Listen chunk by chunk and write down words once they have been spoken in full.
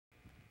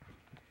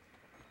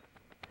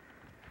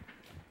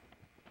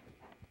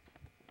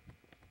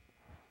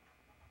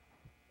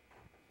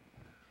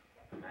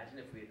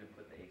Imagine if we didn't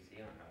put the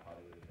AC on, how hot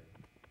it would have been.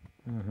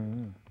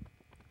 Mm-hmm.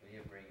 We need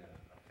to bring a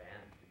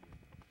fan.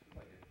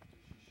 Like did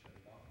she shut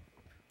it off?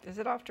 Is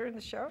it off during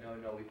the show? No,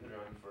 we put it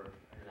on for an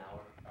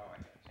hour. Oh, I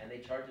got you. And they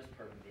charge us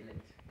per minute.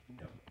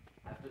 No.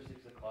 After 6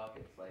 o'clock,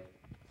 it's like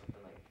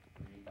something like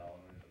 $3 a minute.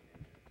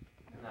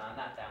 Nah,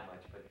 not that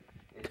much, but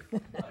it's a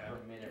per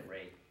minute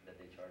rate that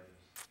they charge us.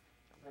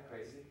 Isn't that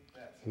crazy?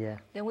 Yeah.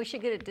 Then we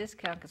should get a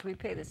discount because we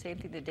pay the same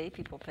thing the day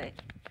people pay.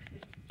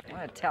 I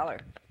want to tell her.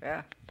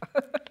 Yeah.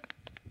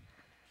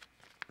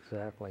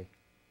 Exactly.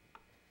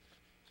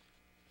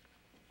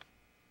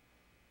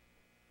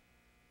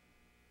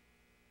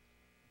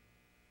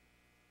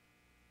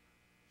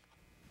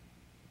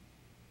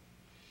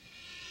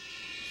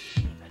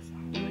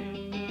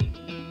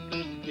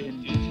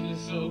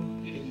 Indigenous soul,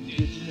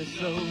 indigenous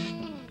soul.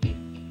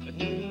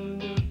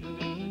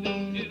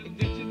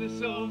 Indigenous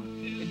soul,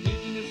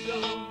 indigenous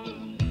soul.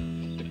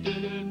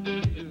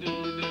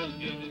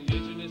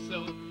 Indigenous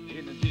soul,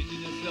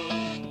 indigenous soul.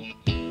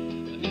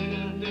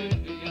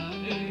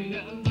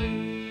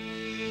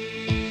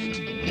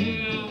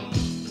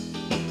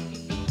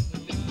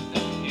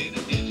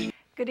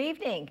 Good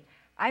evening.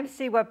 I'm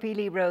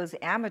Cihuapilli Rose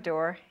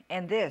Amador,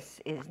 and this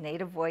is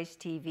Native Voice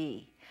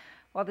TV.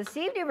 Well, this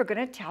evening we're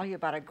going to tell you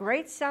about a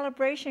great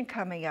celebration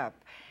coming up.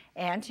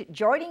 And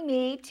joining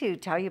me to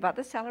tell you about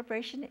the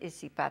celebration is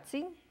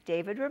Cipactzin,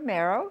 David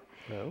Ramero.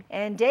 Hello.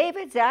 And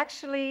David's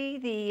actually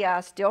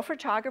the still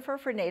photographer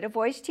for Native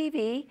Voice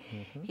TV.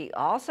 Mm-hmm. He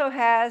also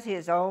has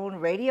his own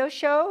radio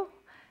show,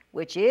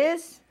 which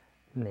is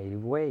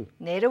Native Way.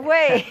 Native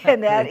Way,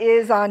 and that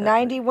is on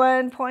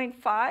 91.5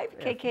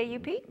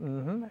 KKUP.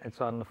 Mm-hmm.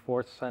 It's on the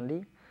fourth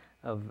Sunday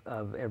of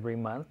every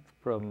month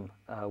from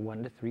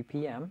 1 to 3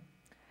 p.m.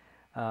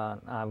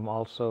 I'm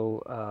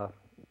also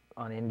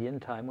on Indian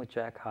Time with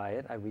Jack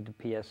Hyatt. I read the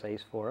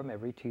PSAs for him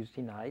every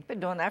Tuesday night.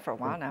 Been doing that for a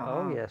while now.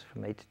 Oh, huh? yes,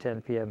 from 8 to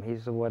 10 p.m.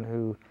 He's the one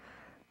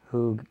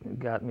who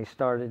got me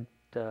started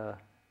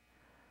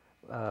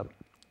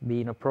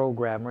being a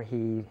programmer.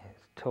 He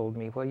told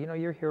me, well, you know,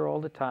 you're here all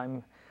the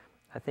time.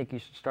 I think you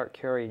should start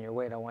carrying your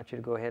weight. I want you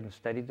to go ahead and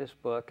study this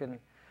book and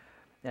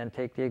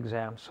take the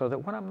exam so that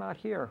when I'm not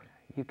here,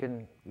 you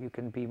can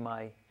be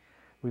my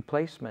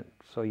replacement,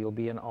 so you'll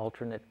be an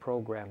alternate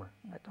programmer.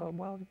 I thought,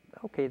 well,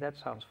 okay, that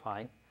sounds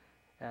fine.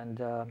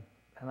 And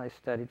I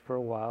studied for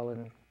a while,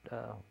 and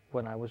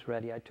when I was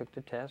ready, I took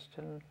the test,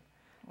 and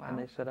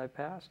they said I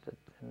passed it.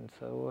 And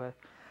so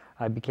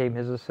I became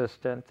his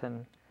assistant,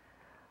 and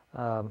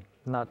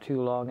not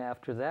too long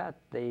after that,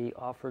 they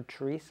offered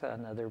Teresa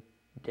another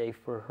day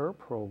for her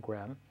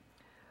program,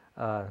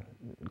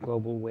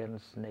 Global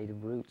Winds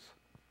Native Roots,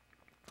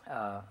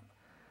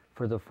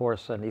 for the fourth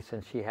Sunday,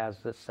 since she has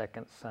the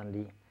second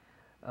Sunday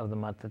of the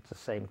month at the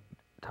same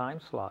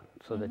time slot,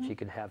 so that she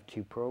could have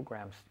two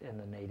programs in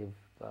the Native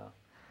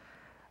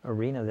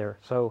arena there.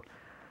 So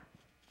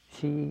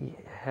she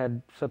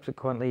had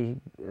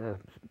subsequently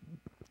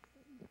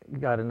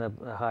gotten a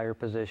higher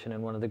position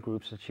in one of the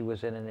groups that she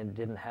was in, and it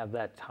didn't have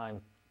that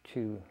time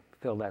to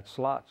fill that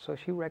slot. So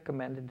she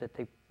recommended that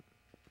they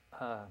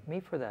me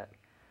for that,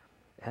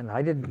 and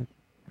I didn't.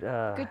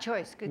 Good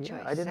choice. Good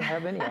choice. I didn't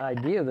have any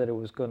idea that it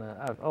was gonna.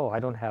 I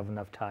don't have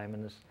enough time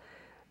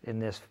in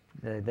this.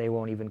 They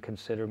won't even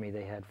consider me.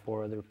 They had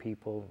 4 other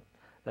people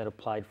that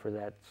applied for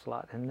that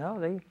slot, and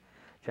no,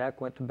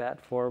 Jack went to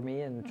bat for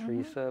me, and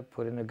Teresa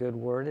put in a good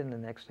word, and the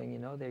next thing you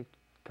know, they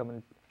come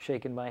and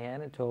shaking my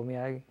hand and told me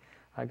I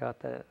got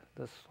the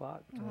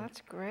slot. Well,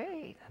 that's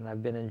great. And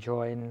I've been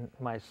enjoying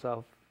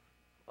myself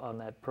on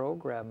that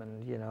program,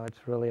 and you know,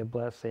 it's really a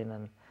blessing.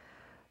 And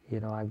you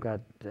know, I've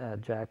got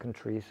Jack and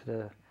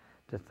Teresa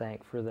to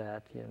thank for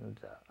that. And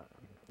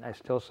I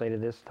still say to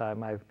this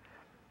time,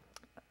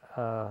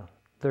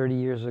 30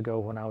 years ago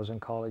when I was in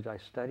college, I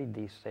studied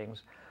these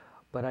things,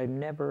 but I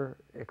never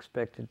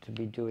expected to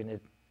be doing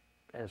it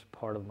as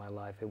part of my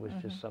life. It was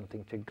just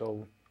something to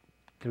go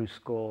through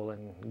school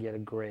and get a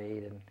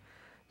grade, and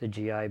the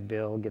GI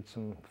Bill, get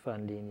some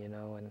funding, you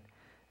know,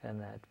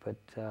 and that. But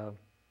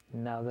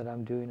now that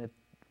I'm doing it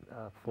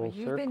full circle.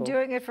 You've been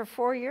doing it for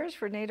 4 years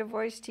for Native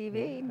Voice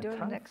TV. Yeah, doing an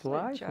time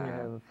excellent flies job. when you're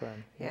having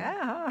fun.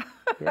 Yeah.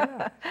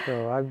 Yeah.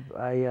 So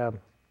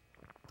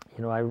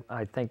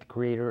I thank the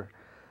Creator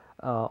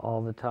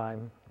all the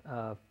time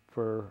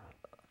for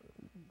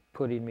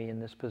putting me in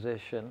this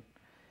position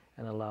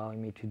and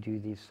allowing me to do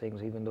these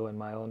things, even though in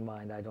my own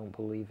mind I don't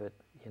believe it,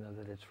 you know,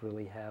 that it's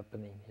really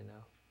happening, you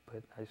know.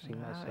 But I see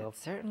myself.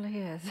 It certainly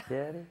is. Yeah,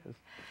 it is.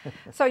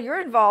 So you're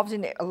involved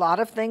in a lot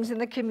of things in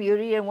the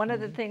community, and one of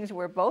the things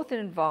we're both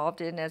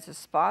involved in as a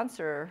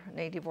sponsor,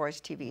 Native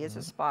Voice TV is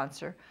a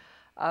sponsor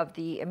of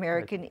the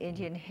American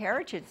Indian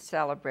Heritage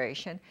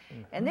Celebration,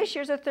 and this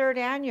year's a 3rd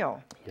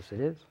annual. Yes,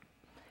 it is.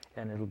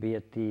 And it'll be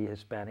at the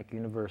Hispanic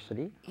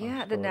University.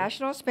 Yeah, the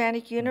National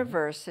Hispanic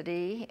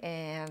University,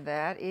 and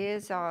that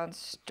is on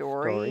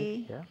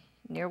Story, yeah.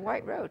 near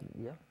White Road.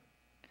 Yeah.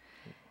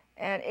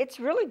 And it's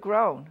really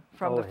grown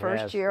from the it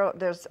first has. year.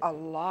 There's a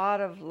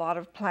lot of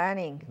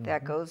planning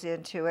that goes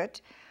into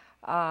it.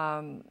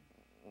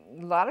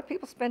 a lot of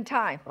people spend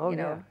time, Oh, you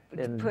know,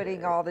 yeah. And,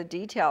 putting all the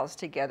details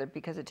together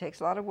because it takes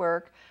a lot of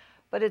work.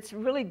 But it's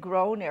really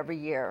grown every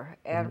year,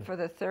 and for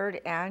the 3rd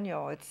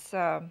annual, it's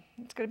going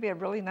to be a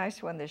really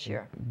nice one this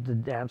year. The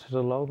dancers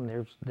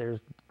alone, there's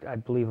I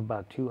believe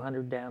about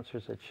 200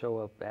 dancers that show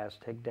up,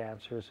 Aztec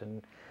dancers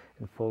in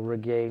full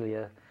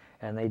regalia,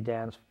 and they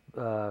dance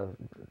the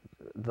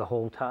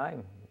whole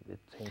time. It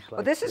seems like.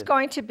 Well, this is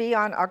going to be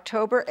on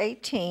October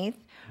 18th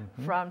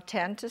from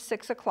 10 to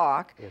 6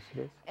 o'clock. Yes, it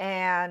is.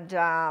 And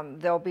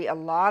there'll be a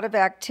lot of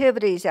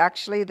activities.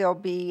 Actually, there'll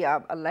be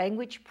a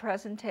language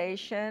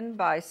presentation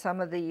by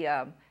some of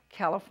the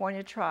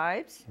California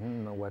tribes.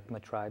 The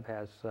Wekma tribe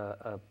has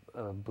a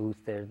booth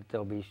there.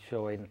 They'll be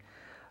showing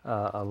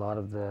a lot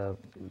of the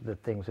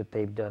things that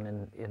they've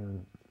done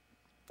in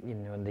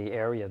the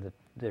area that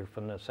they're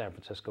from the San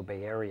Francisco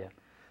Bay Area.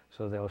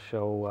 So they'll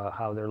show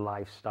how their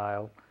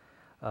lifestyle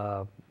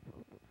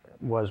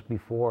was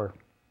before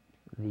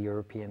the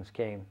Europeans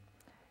came,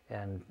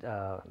 and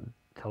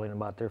telling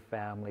about their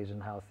families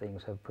and how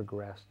things have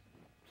progressed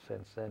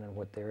since then, and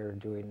what they're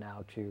doing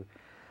now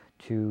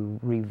to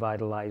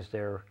revitalize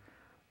their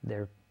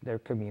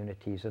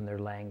communities and their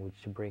language,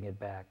 to bring it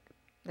back.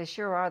 They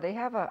sure are. They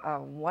have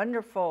a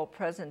wonderful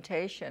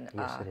presentation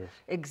Yes, it is.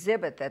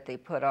 exhibit that they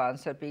put on,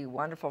 so it'd be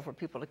wonderful for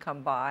people to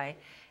come by,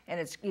 and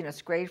it's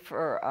it's great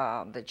for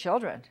the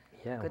children.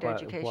 Yeah, good A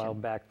education. while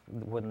back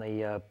when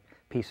the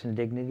Peace and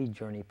Dignity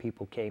Journey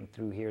people came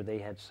through here, they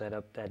had set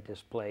up that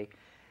display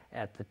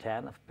at the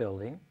TANF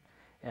building,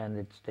 and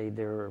it stayed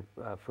there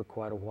for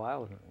quite a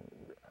while.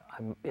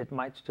 It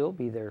might still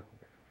be there,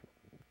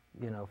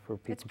 for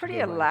people. It's pretty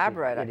to go by and see.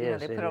 elaborate. It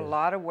They is, put a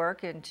lot of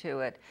work into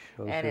it,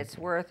 Shows and you- it's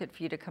worth it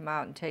for you to come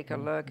out and take a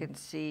look and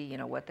see,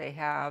 what they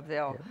have.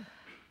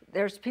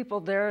 There's people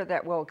there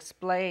that will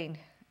explain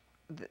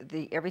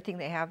everything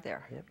they have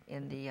there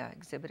in the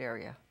exhibit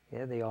area.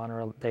 Yeah, they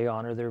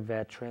honor their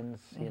veterans,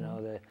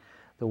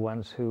 the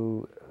ones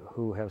who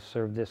have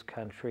served this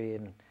country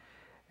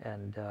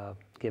and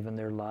given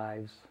their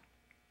lives,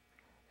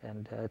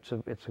 and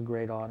it's a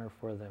great honor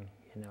for them,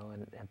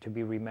 and to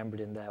be remembered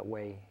in that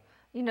way.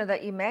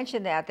 That you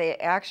mentioned that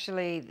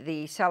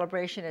the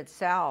celebration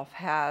itself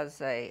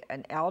has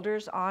an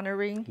elders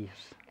honoring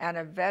and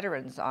a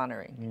veterans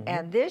honoring,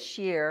 and this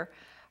year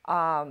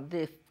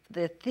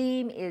the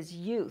theme is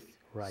youth.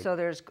 Right. So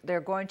they're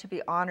going to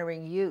be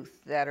honoring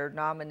youth that are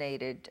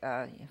nominated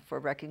for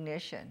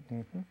recognition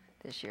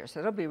this year. So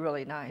it'll be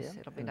really nice.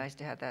 Yeah. It'll be nice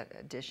to have that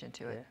addition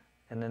to it.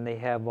 And then they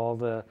have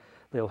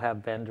they'll have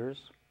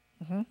vendors,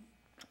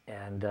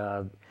 and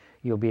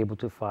you'll be able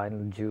to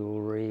find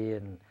jewelry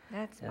and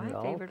That's and my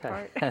all favorite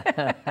part.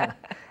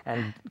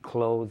 and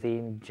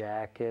clothing,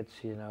 jackets,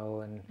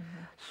 and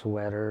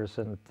sweaters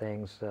and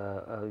things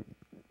that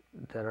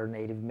are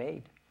native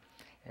made,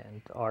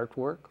 and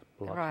artwork,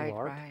 lots of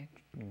art. Right.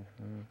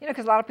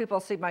 Because a lot of people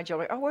see my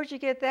jewelry. Oh, where'd you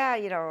get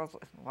that? Well,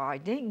 I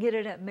didn't get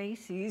it at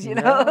Macy's.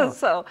 No.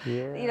 So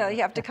Yeah.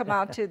 you have to come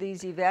out to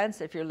these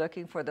events if you're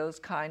looking for those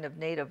kind of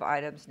native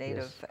items,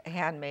 native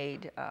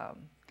handmade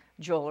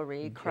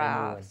jewelry,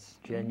 crafts.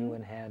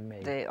 Genuine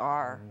handmade. They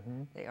are.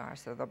 They are.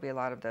 So there'll be a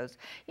lot of those.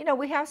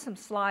 We have some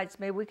slides.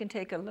 Maybe we can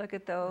take a look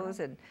at those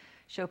and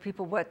show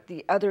people what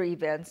the other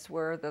events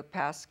were the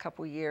past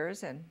couple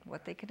years and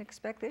what they can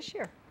expect this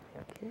year.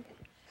 Okay,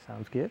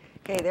 sounds good.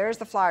 Okay, there's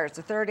the flyers,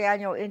 the 3rd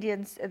annual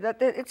Indians.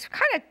 It's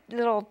kind of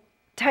little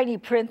tiny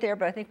print there,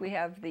 but I think we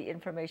have the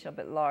information a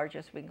bit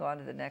larger, so we can go on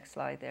to the next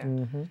slide there.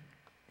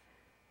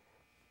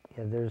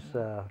 Yeah,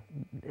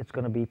 it's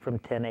going to be from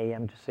 10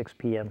 a.m. to 6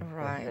 p.m.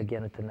 Right.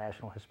 Again at the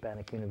National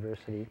Hispanic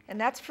University. And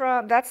that's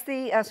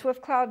the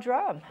Swift Cloud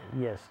Drum.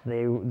 Yes,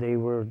 they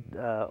were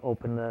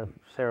open the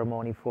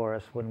ceremony for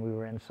us when we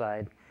were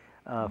inside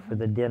for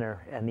the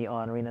dinner and the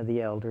honoring of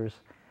the elders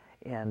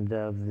and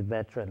the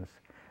veterans.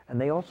 And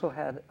they also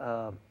had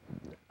a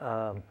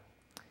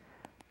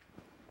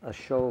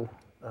show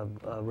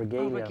of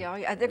regalia. Oh,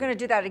 regalia. They're going to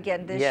do that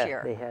again this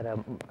year. They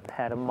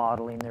had a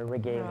modeling their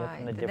regalia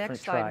from the The different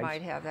next tribes. slide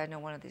might have that. I know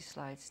one of these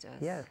slides does.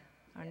 Yeah.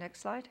 Our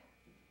next slide.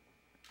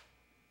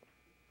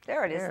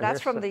 There it is. There,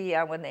 That's there's from the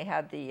when they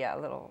had the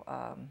little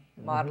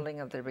modeling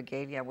of the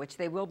regalia, which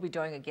they will be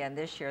doing again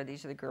this year.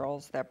 These are the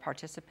girls that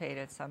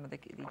participated, some of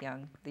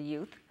the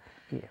youth.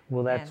 Yeah.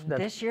 Well, that's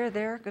this year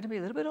they're going to be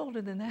a little bit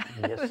older than that.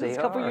 Yes, This they is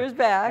a couple are. years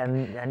back.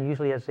 And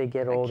usually as they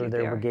get How older, cute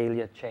their they are.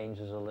 regalia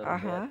changes a little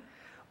bit.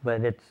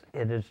 But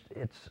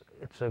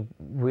it's a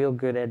real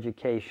good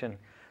education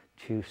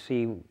to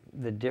see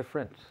the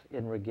difference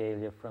in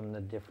regalia from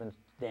the different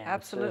dancers,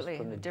 Absolutely,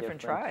 from the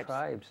different different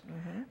tribes.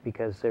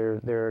 because there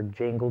are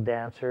jingle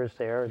dancers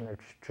there, and there's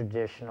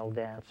traditional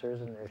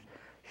dancers, and there's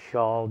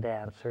shawl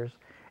dancers,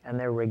 and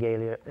their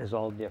regalia is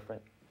all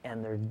different,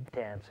 and their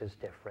dance is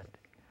different.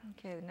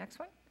 Okay, the next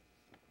one.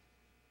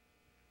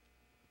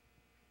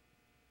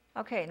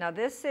 Okay, now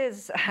this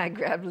is, I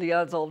grabbed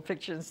Leon's old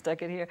picture and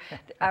stuck it here.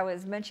 I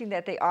was mentioning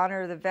that they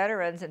honor the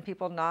veterans and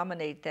people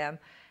nominate them.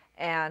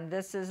 And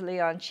this is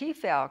Leon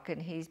Chief Elk,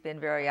 and he's been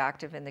very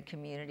active in the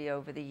community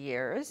over the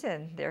years.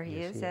 And there he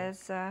Yes, is he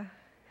as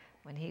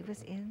when he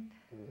was in,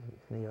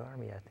 the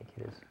Army, I think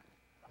it is.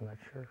 I'm not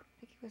sure. I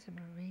think he was a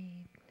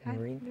Marine.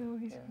 Marine? I know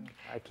he's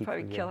I keep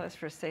probably forgetting. kill us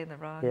for saying the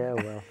wrong. Yeah,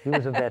 well, he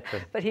was a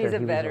veteran. But he's a he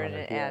was veteran,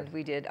 honored, and yes.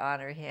 we did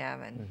honor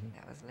him, and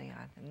that was Leon.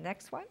 And the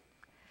next one.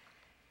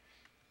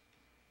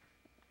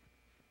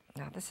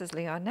 Now, this is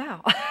Leon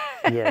now.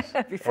 Yes.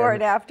 Before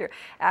and after.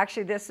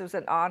 Actually, this was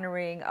an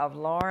honoring of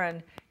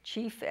Lauren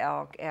Chief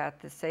Elk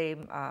at the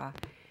same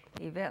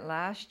event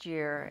last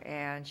year,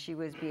 and she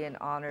was being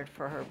honored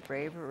for her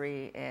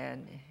bravery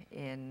and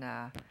in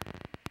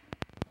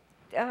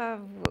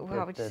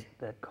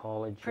that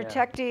college.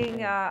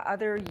 protecting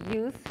other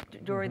youth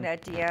during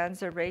that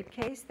Deanza rape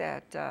case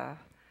that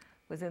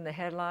was in the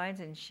headlines,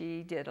 and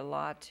she did a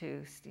lot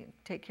to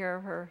take care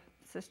of her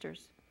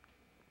sisters.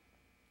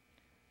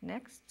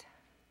 Next.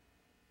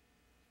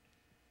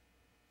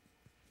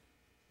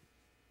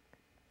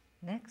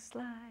 Next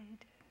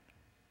slide.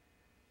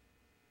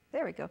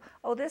 There we go.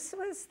 Oh, this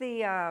was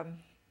the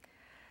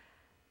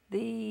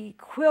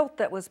quilt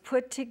that was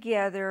put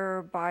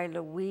together by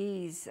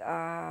Louise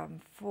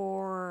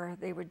for,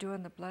 they were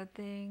doing the blood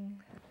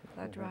thing,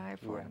 blood drive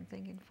for, I'm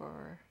thinking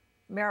for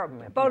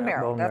bone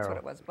marrow, that's what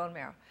it was, bone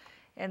marrow.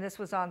 And this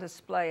was on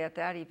display at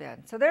that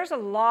event. So there's a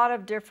lot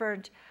of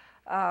different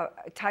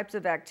types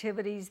of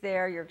activities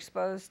there. You're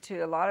exposed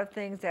to a lot of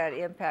things that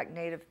impact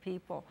Native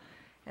people.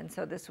 And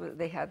so this was,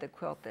 they had the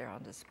quilt there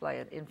on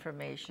display,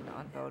 information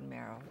on bone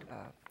marrow.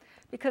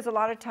 Because a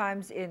lot of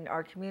times in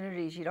our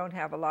communities, you don't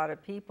have a lot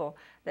of people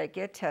that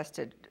get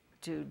tested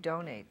to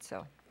donate.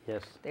 So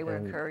yes, they were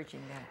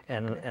encouraging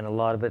that. And a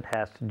lot of it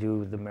has to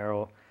do, the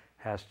marrow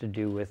has to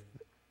do with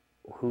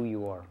who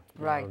you are.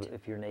 Right. You know,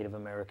 if you're Native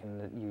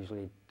American,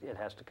 usually it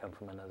has to come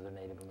from another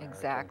Native American.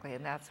 Exactly,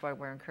 and that's why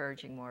we're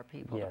encouraging more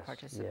people to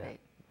participate.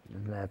 Yeah.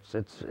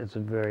 And it's a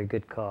very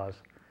good cause.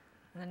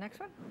 And the next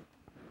one?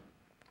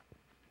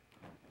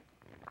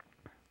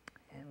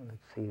 And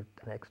let's see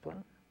the next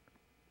one.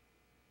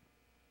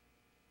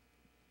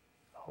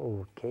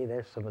 Okay,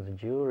 there's some of the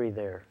jewelry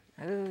there.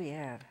 Oh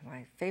yeah,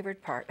 my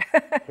favorite part.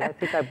 Yeah, I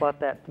think I bought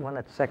that one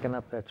that's second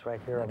up. That's right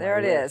here. Well, on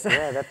there my it list. is.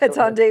 Yeah, It's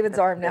on David's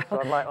arm now.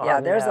 On my arm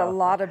yeah, there's now. a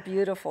lot of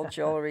beautiful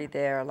jewelry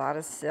there. A lot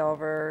of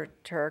silver,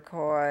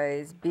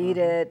 turquoise,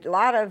 beaded. A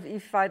lot of, you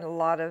find a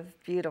lot of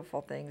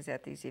beautiful things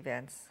at these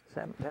events.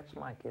 That's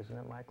Mike, isn't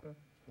it, Michael?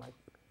 Mike,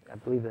 I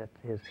believe that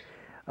is.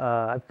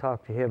 I've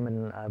talked to him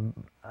and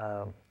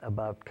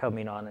about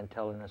coming on and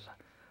telling us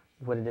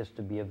what it is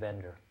to be a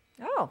vendor.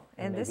 Oh,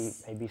 and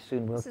maybe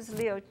soon we'll. This is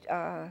Leo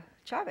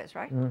Chavez,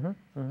 right?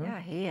 Yeah,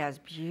 he has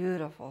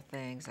beautiful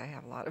things. I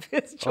have a lot of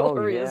his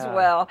jewelry as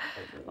well.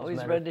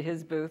 Always run to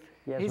his booth.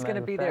 He's going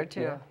to be there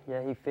too.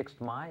 Yeah, he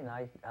fixed mine.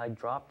 I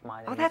dropped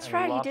mine. Oh, that's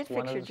right. He did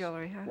fix your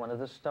jewelry, huh? One of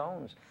the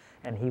stones,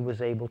 and he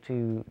was able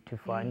to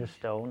find the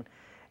stone,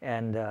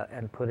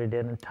 and put it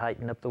in and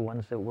tighten up the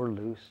ones that were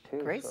loose too.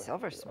 Great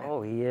silversmith.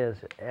 Oh, he is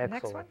excellent.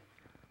 Next one.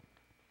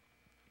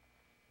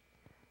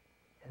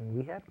 And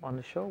we had him on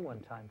the show one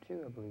time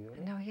too, I believe.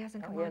 No, he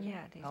hasn't come on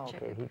yet. He's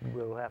checking. Okay,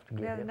 we'll have to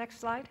get him. The next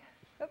slide.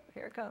 Oh,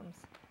 here it comes.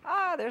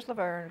 Ah, there's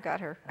Laverne. Got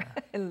her.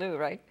 And Lou,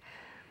 right?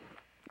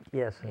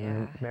 Yes,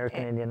 and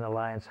American Indian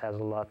Alliance has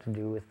a lot to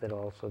do with it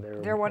also.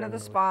 They're one of the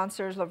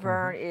sponsors.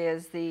 Laverne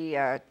is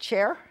the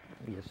chair.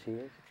 Yes, he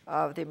is.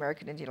 Of the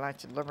American Indian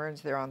Alliance.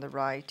 Laverne's there on the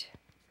right.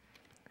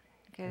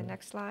 Okay, the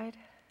next slide.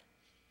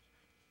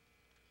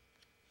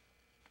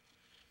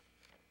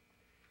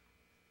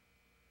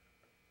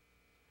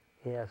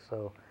 Yeah,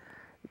 so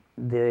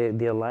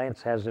the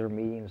Alliance has their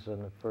meetings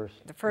on the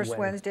first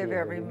Wednesday of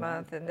every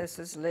month, and this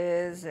is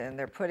Liz, and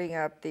they're putting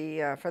up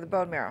the for the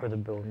bone marrow. For the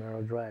bone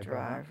marrow drive.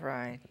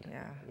 Right,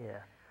 yeah. Yeah.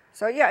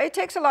 So yeah, it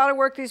takes a lot of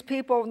work. These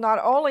people not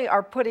only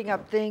are putting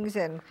up things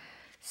and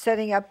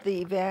setting up the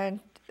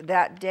event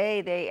that day,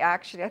 they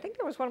actually, I think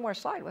there was one more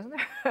slide, wasn't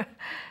there?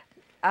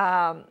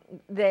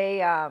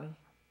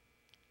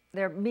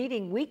 They're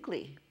meeting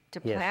weekly to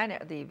plan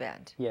the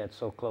event. Yeah, it's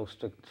so close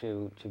to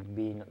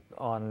being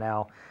on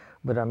now.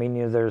 But I mean,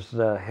 you know, there's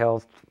the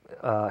health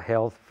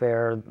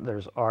fair,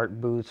 there's art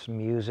booths,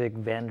 music,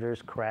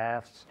 vendors,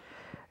 crafts,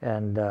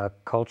 and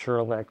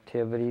cultural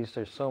activities.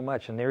 There's so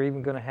much. And they're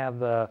even going to have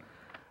the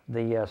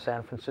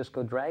San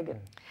Francisco Dragon.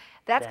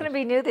 That's going to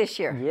be new this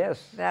year.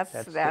 Yes.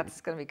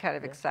 That's going to be kind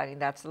of exciting.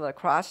 That's the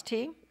lacrosse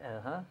team.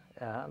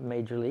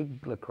 Major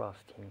League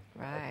lacrosse team.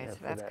 Right, so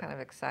that's kind of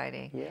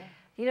exciting. Yeah.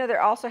 You know,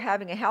 they're also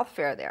having a health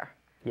fair there.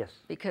 Yes.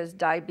 Because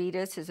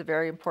diabetes is a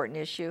very important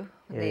issue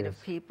with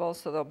Native people,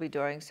 so they'll be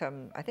doing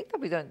some, I think they'll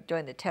be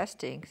doing the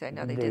testing, because I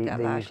know they did that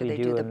last year.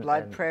 They do the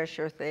blood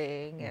pressure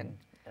thing. And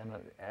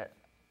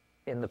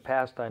in the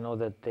past, I know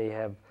that they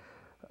have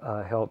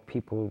helped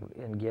people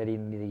in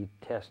getting the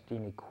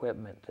testing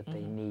equipment that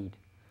they need.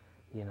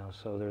 You know,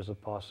 so there's a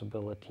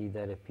possibility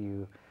that if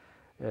you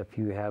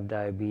have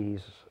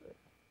diabetes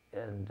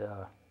and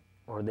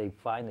or they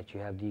find that you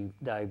have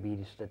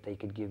diabetes, that they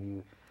could give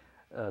you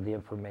the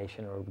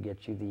information or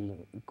get you the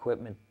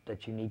equipment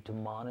that you need to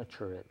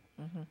monitor it.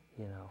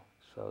 You know,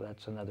 so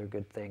that's another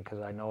good thing, because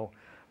I know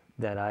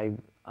that I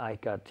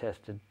got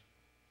tested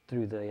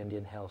through the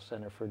Indian Health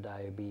Center for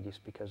Diabetes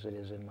because it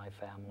is in my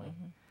family.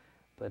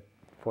 But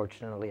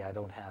fortunately, I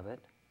don't have it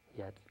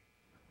yet.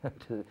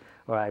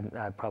 Or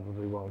I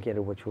probably won't get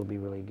it, which will be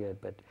really good.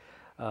 But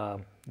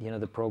you know,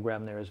 the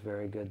program there is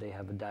very good. They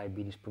have a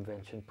diabetes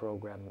prevention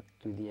program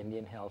through the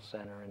Indian Health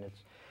Center, and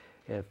it's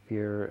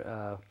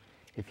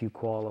if you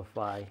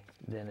qualify,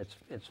 then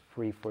it's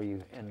free for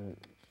you, and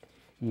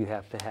you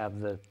have to have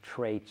the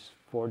traits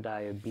for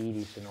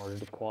diabetes in order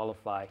to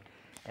qualify,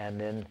 and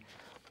then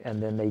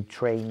they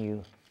train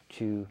you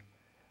to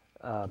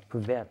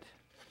prevent.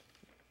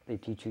 They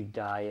teach you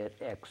diet,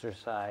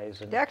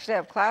 exercise, and They actually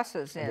have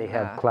classes in they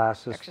have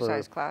classes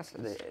exercise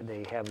classes.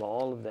 They have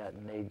all of that,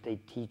 and they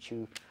teach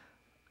you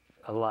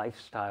a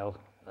lifestyle,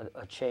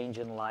 a change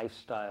in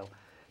lifestyle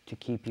to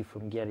keep you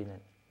from getting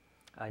it.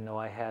 I know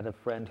I had a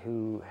friend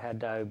who had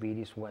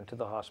diabetes, went to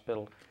the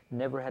hospital,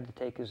 never had to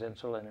take his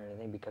insulin or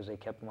anything because they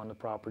kept him on the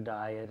proper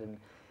diet and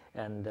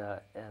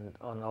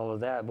on all of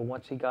that. But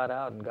once he got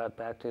out and got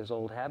back to his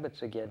old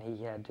habits again,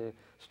 he had to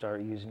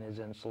start using his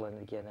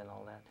insulin again and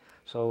all that.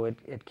 So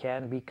it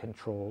can be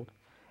controlled,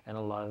 and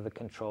a lot of the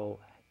control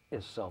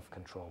is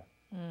self-control.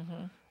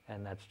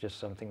 And that's just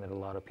something that a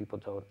lot of people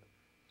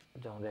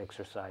don't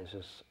exercise,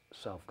 is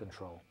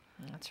self-control.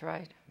 That's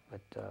right.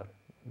 But,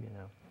 you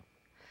know.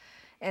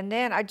 And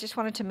then I just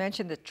wanted to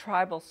mention the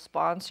tribal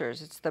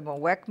sponsors. It's the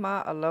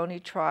Muwekma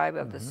Ohlone tribe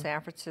of the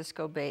San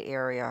Francisco Bay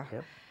Area.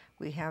 Yep.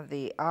 We have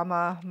the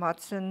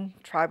Cipactzin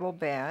tribal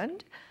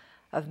band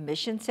of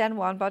Mission San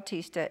Juan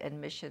Bautista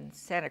and Mission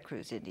Santa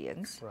Cruz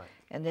Indians. Right.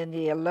 And then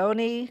the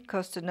Ohlone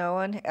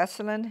Costanoan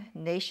Esselen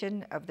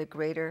Nation of the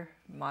Greater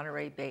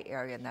Monterey Bay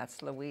Area, and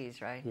that's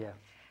Louise, right? Yeah.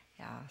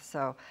 Yeah,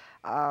 so,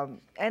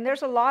 and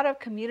there's a lot of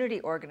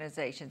community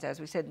organizations. As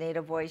we said,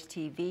 Native Voice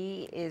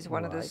TV is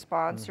one of the Right.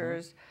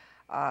 sponsors.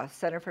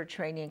 Center for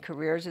Training and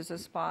Careers is a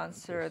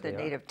sponsor. Yes, The they are.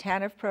 Native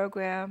TANF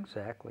program.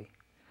 Exactly.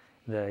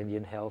 The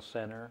Indian Health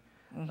Center,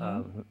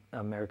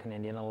 American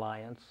Indian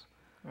Alliance,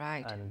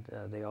 Right. and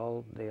they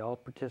all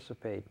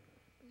participate.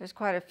 There's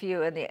quite a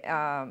few, and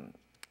the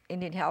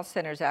Indian Health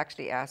Center is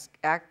actually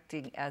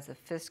acting as a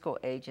fiscal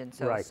agent.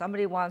 So Right. if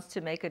somebody wants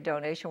to make a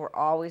donation, we're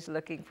always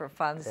looking for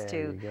funds There to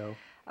you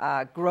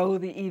go. grow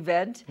the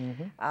event.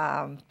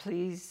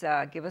 Please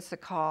give us a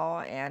call,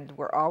 and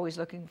we're always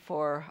looking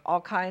for all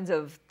kinds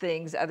of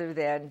things other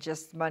than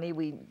just money.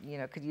 We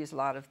could use a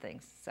lot of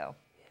things. So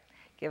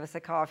give us a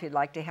call if you'd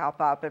like to help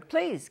out. But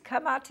please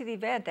come out to the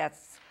event.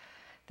 That's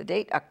the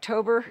date,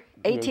 October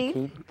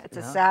 18th. It's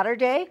a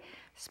Saturday.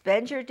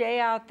 Spend your day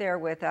out there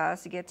with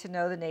us to get to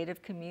know the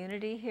Native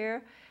community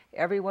here.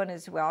 Everyone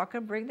is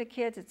welcome. Bring the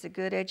kids. It's a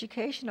good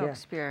educational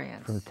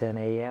experience. From 10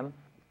 a.m.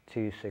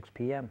 to 6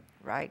 p.m.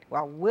 Right.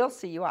 Well, we'll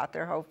see you out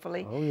there,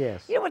 hopefully. Oh,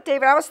 yes. You know what,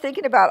 David? I was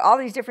thinking about all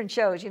these different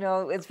shows. You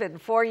know, it's been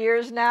 4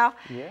 years now.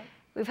 Yeah.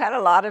 We've had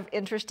a lot of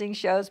interesting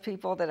shows,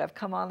 people that have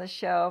come on the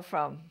show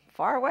from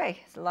far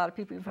away. There's a lot of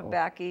people from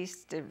back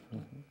east, to,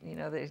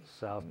 the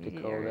South media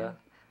Dakota. area.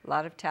 A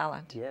lot of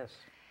talent. Yes.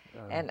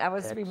 And I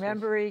was Texas.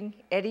 remembering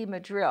Eddie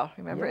Madrill.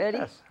 Remember Eddie?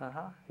 Yes.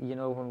 You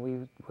know,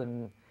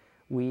 when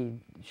we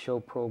show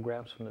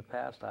programs from the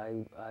past,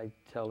 I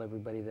tell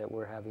everybody that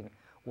we're having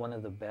one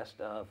of the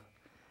best of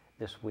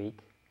this week,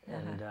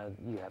 and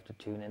you have to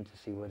tune in to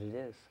see what it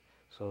is.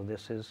 So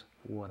this is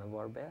one of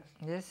our best.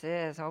 This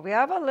is. Well, we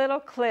have a little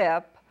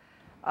clip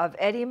of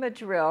Eddie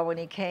Madrill when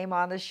he came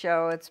on the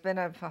show. It's been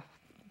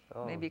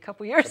maybe a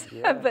couple years,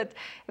 Yeah. but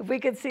if we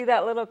could see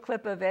that little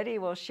clip of Eddie,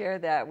 we'll share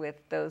that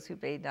with those who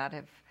may not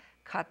have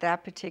caught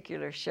that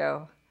particular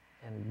show.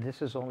 And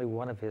this is only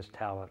one of his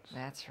talents.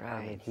 That's I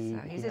right. mean,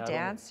 So he's a not only-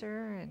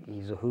 dancer. And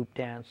He's a hoop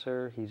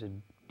dancer. He's a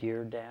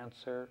deer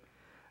dancer.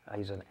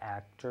 He's an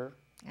actor.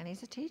 And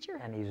he's a teacher,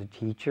 And he's a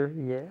teacher.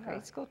 Yeah.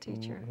 grade school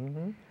teacher.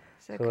 Mm-hmm.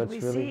 So So could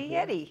it's we really- see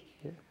Eddie?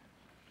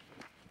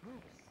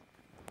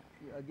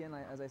 Again,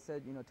 as I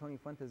said, Tony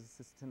Fuentes is a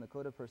System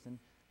Dakota person.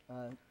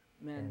 Man,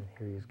 And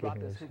here he is brought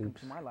getting this his hoop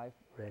hoops into my life.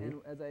 ready. And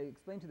as I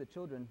explained to the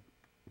children,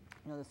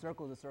 the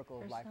circle is a circle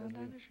of There's life, no as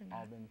we've others or all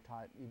not? been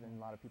taught. Even a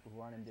lot of people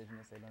who aren't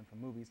indigenous, they learn from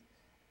movies.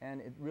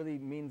 And it really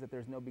means that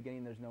there's no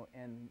beginning, there's no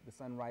end. The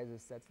sun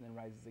rises, sets, and then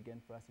rises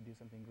again for us to do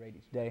something great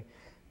each day.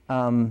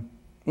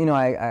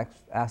 I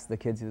ask the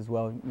kids as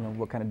well,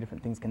 what kind of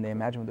different things can they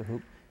imagine with the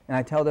hoop. And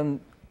I tell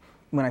them,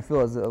 when I feel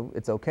as though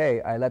it's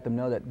okay, I let them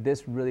know that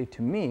this really,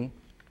 to me,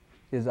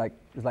 is like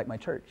my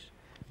church.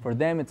 For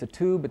them, it's a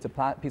tube, it's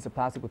a piece of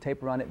plastic with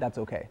tape around it, that's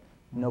okay.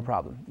 No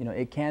problem.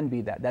 It can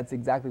be that. That's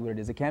exactly what it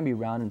is. It can be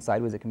round and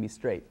sideways, it can be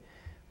straight.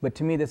 But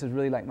to me, this is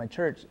really like my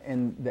church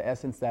in the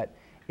essence that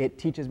it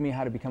teaches me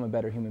how to become a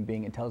better human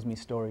being. It tells me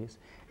stories.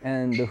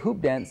 And the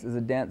hoop dance is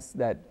a dance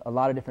that a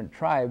lot of different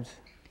tribes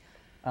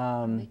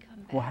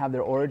will have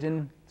their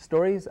origin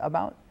stories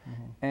about.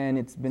 And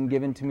it's been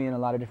given to me in a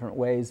lot of different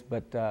ways.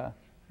 But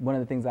one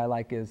of the things I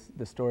like is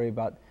the story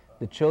about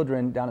the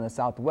children down in the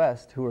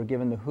Southwest who were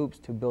given the hoops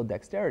to build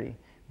dexterity,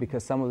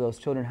 because some of those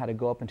children had to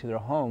go up into their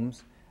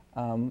homes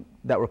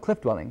that were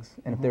cliff dwellings.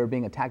 And if they were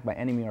being attacked by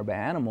enemy or by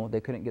animal,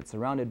 they couldn't get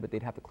surrounded, but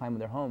they'd have to climb in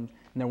their homes,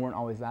 and there weren't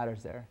always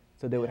ladders there.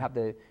 So they would have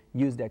to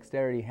use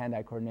dexterity,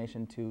 hand-eye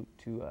coordination to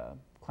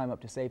climb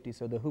up to safety,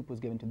 so the hoop was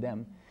given to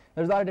them.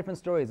 There's a lot of different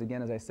stories.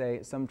 Again, as I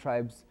say, some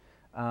tribes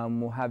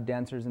will have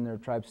dancers in their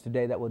tribes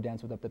today that will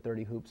dance with up to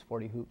 30 hoops,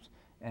 40 hoops,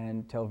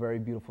 and tell very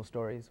beautiful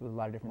stories with a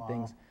lot of different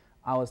things.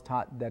 I was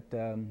taught that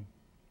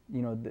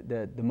you know,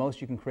 the most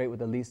you can create with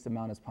the least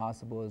amount as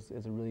possible is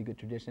a really good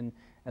tradition,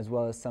 as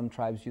well as some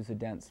tribes use the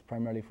dance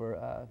primarily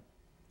for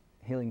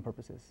healing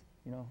purposes,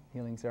 you know,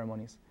 healing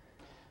ceremonies.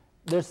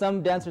 There's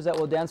some dancers that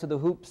will dance with the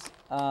hoops,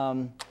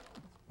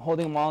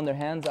 holding them all in their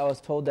hands. I was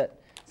told that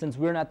since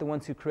we're not the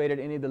ones who created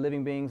any of the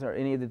living beings or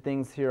any of the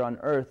things here on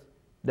earth,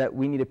 that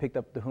we need to pick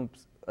up the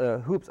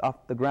hoops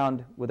off the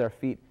ground with our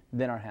feet,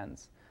 then our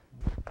hands.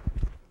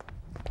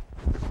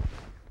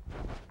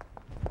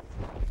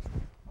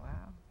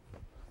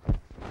 Wow.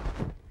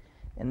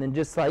 And then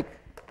just like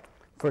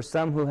for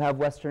some who have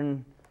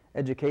Western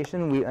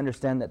education, we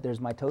understand that there's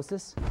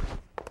mitosis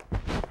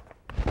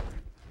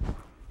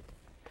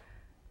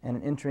and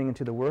an entering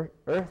into the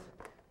earth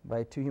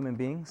by two human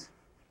beings.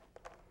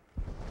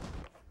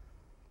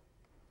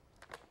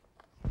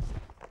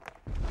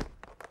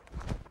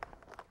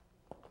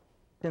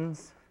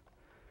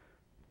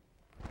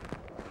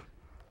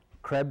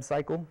 Krebs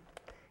cycle,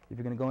 if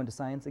you're going to go into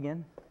science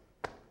again.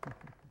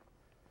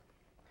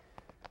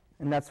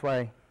 And that's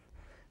why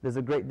there's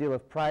a great deal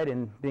of pride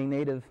in being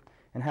Native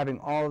and having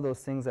all of those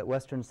things that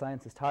Western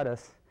science has taught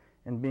us,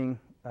 and being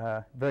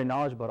very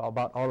knowledgeable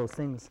about all those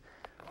things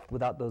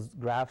without those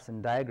graphs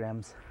and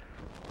diagrams,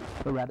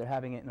 but rather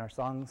having it in our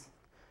songs,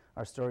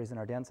 our stories, and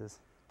our dances.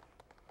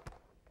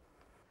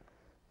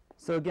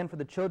 So again, for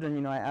the children,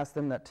 you know, I asked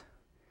them that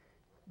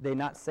they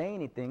not say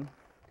anything,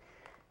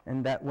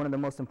 and that one of the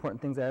most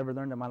important things I ever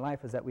learned in my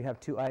life is that we have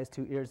 2 eyes,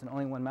 2 ears, and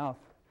only 1 mouth.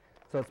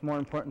 So it's more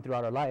important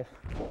throughout our life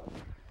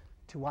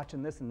to watch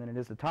and listen than it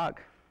is to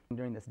talk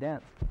during this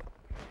dance,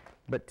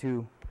 but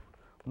to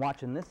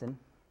watch and listen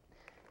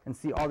and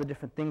see all the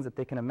different things that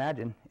they can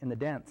imagine in the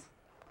dance.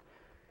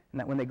 And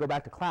that when they go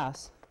back to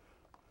class,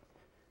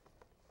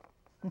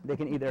 they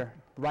can either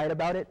write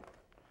about it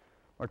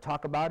or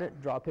talk about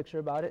it, draw a picture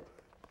about it.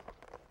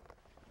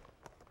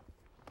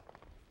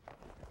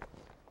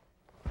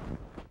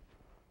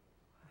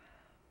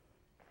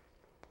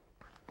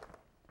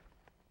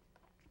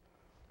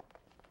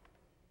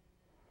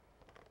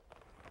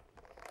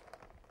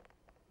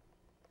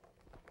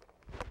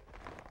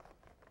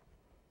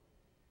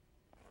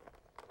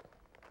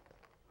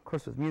 Of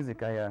course, with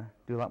music, I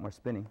do a lot more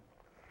spinning.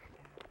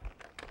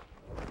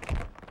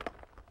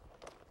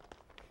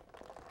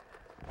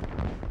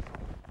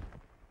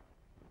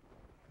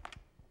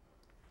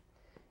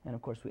 And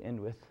of course, we end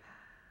with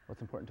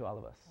what's important to all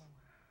of us.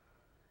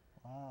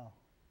 Wow.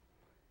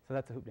 So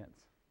that's a hoop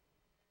dance.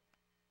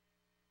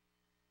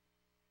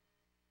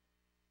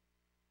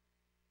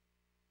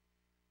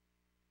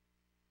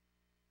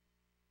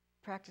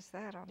 Practice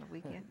that on the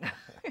weekend.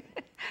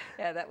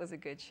 Yeah, that was a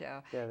good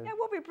show. Yeah, Yeah,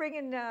 we'll be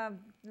bringing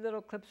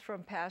little clips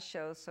from past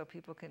shows so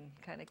people can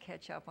kind of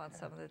catch up on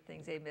some of the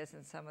things they missed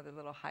and some of the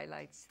little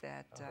highlights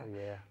that,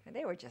 yeah. and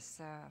they were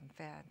just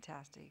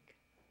fantastic.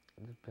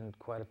 There's been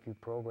quite a few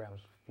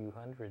programs, a few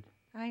hundred.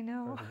 I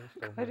know,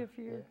 produced quite over- a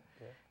few.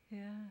 Yeah.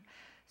 Yeah.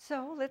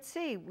 So let's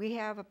see, we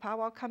have a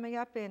powwow coming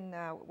up in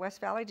West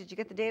Valley. Did you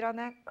get the date on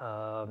that?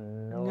 No.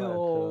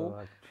 No.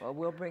 that's, Well,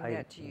 we'll bring I-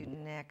 that to you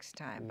next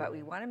time. But we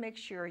Yeah. want to make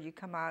sure you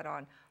come out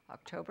on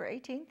October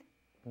 18th.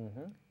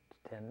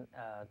 It's 10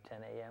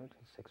 a.m. to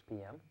 6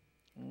 p.m.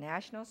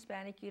 National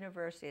Hispanic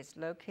University. It's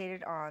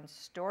located on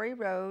Story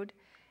Road,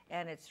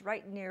 and it's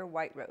right near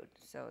White Road.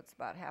 So it's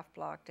about half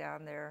block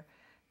down there.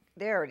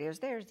 There it is.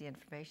 There's the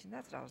information.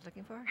 That's what I was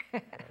looking for.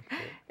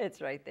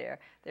 It's right there.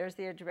 There's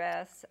the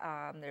address.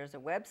 There's a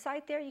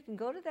website there. You can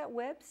go to that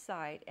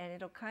website, and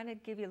it'll kind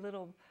of give you a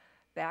little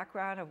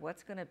background of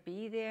what's going to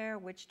be there,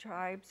 which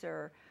tribes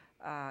are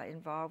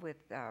involved with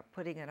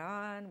putting it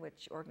on,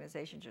 which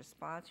organizations are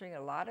sponsoring,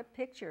 a lot of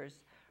pictures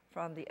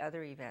from the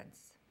other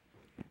events.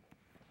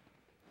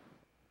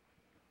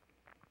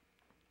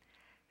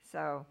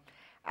 So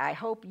I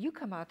hope you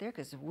come out there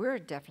because we're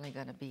definitely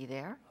going to be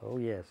there. Oh,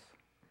 yes.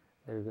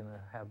 They're going to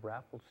have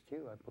raffles,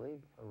 too, I believe,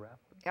 a raffle.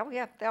 Oh,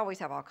 yeah, they always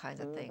have all kinds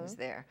of things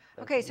there.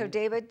 Okay, so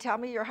David, tell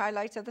me your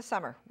highlights of the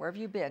summer. Where have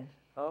you been?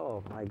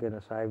 Oh, my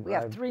goodness. We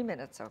have 3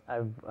 minutes. So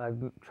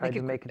I've tried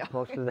to make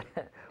quick,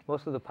 it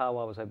most of the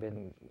powwows I've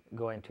been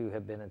going to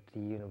have been at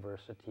the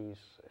universities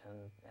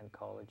and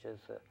colleges.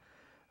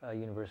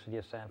 University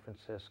of San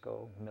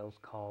Francisco, Mills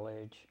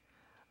College.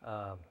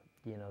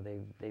 You know,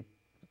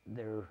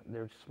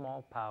 they're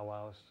small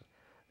powwows.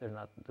 They're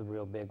not the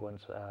real big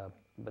ones,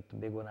 but the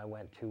big one I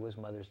went to was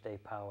Mother's Day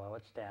powwow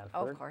at Stanford.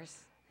 oh, of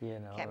course. You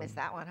know, Can't miss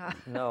that one, huh?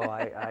 No,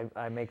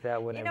 I make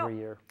that one You know, every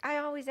year. I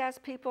always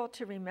ask people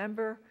to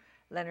remember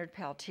Leonard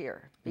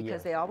Peltier because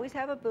Yes. they always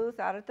have a booth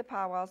out at the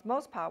powwows.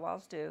 Most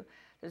powwows do.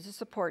 There's a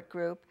support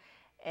group.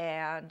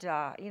 And,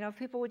 you know, if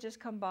people would just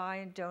come by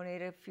and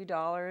donate a few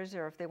dollars,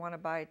 or if they want to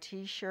buy a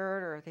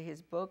T-shirt, or if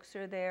his books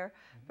are there.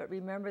 But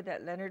remember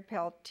that Leonard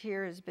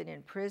Peltier has been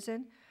in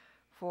prison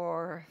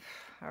for,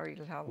 I already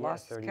Yeah,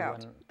 lost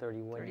 31, count.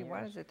 31 31,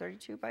 years. is it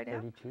 32 by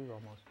now? 32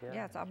 almost, yeah.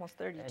 Yeah, it's almost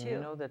 32. And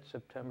you know that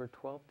September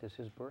 12th is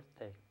his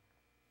birthday.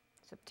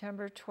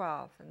 September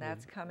 12th, and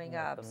that's coming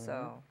up,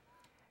 so.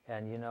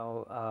 And you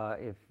know,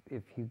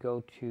 if you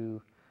go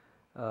to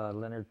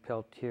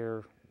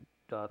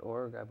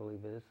leonardpeltier.org, I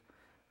believe it is,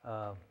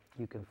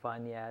 you can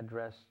find the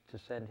address to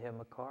send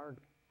him a card.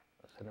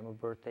 Send him a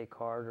birthday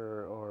card,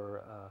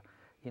 or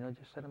you know,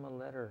 just send him a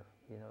letter,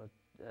 you know,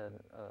 and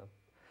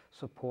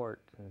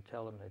support, and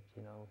tell him that,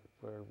 you know,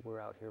 we're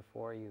out here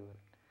for you,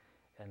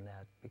 and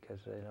that,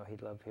 because you know,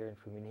 he'd love hearing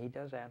from you. And he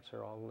does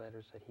answer all the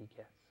letters that he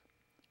gets.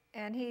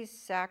 And he's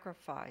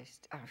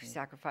sacrificed, he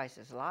sacrificed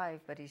his life,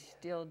 but he's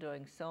still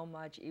doing so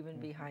much, even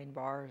behind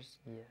bars,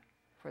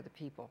 for the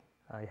people.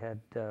 I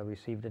had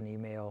received an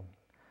email,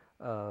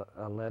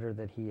 a letter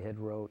that he had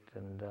wrote,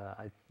 and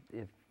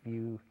if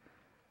you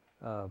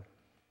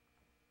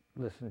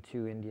listen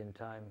to Indian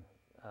Time,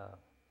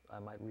 I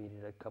might read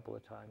it a couple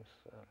of times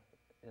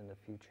in the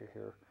future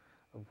here,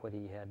 of what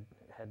he had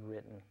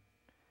written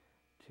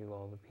to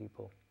all the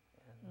people,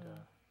 and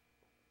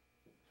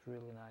it's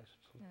really nice.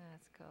 Yeah,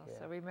 that's cool. Yeah.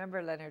 So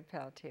remember Leonard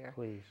Peltier.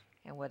 Please.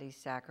 And what he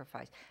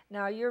sacrificed.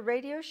 Now, your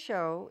radio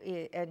show,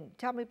 and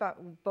tell me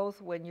about both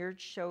when your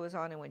show is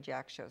on and when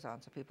Jack's show's on,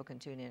 so people can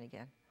tune in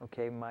again.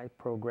 Okay, my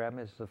program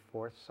is the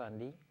fourth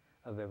Sunday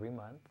of every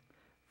month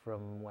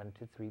from 1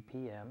 to 3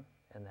 p.m.,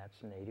 and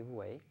that's Native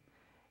Way.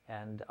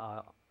 And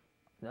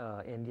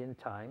Indian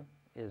Time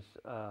is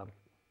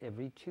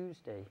every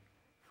Tuesday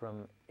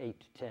from 8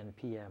 to 10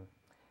 p.m.,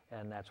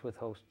 and that's with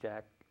host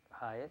Jack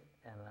Hyatt,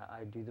 and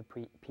I do the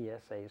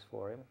PSAs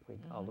for him,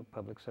 all the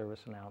public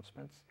service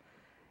announcements.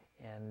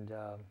 And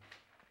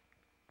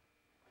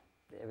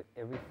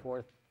every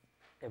fourth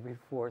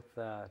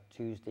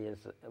Tuesday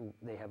is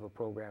they have a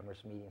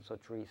programmers meeting, so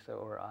Teresa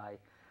or I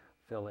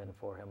fill in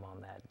for him on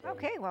that day.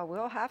 Okay, well,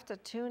 we'll have to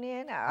tune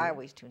in. I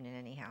always tune in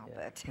anyhow,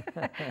 but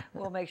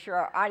we'll make sure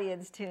our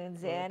audience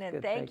tunes in. And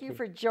good. thank you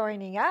for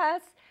joining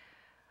us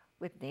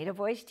with Native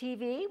Voice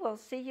TV. We'll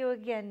see you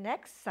again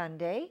next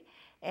Sunday.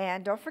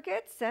 And don't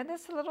forget, send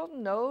us a little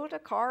note, a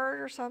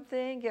card or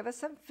something. Give us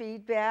some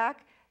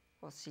feedback.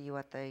 We'll see you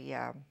at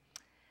the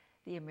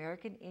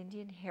American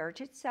Indian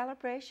Heritage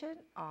Celebration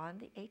on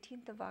the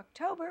 18th of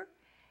October.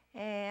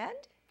 And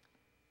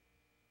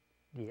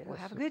yes, we'll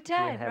have a good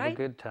time, we'll have right? a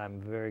good time,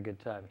 very good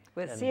time.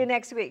 We'll see you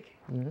next week.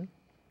 Mm-hmm.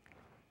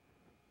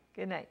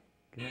 Good night.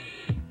 Good night.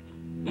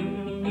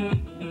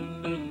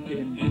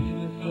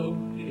 Indigenous soul,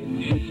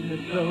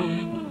 indigenous soul.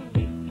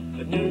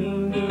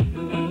 Indigenous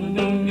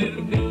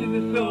soul,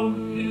 indigenous soul.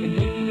 Indigenous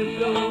soul, indigenous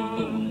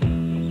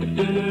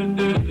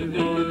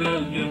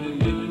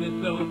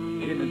soul.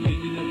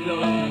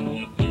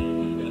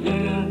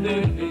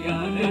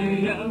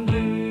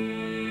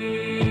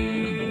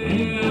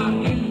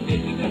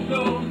 Indigenous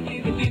soul,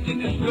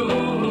 indigenous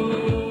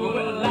soul. We're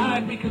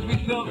alive because we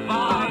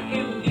survive.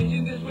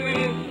 Indigenous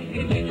ways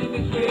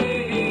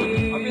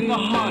are in the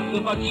hearts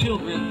of our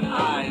children's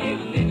eyes.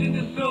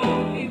 Indigenous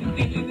soul,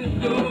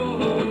 indigenous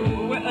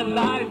soul. We're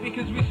alive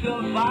because we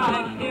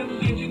survive.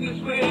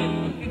 Indigenous ways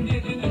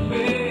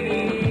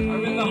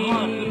are in the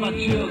hearts of our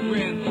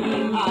children.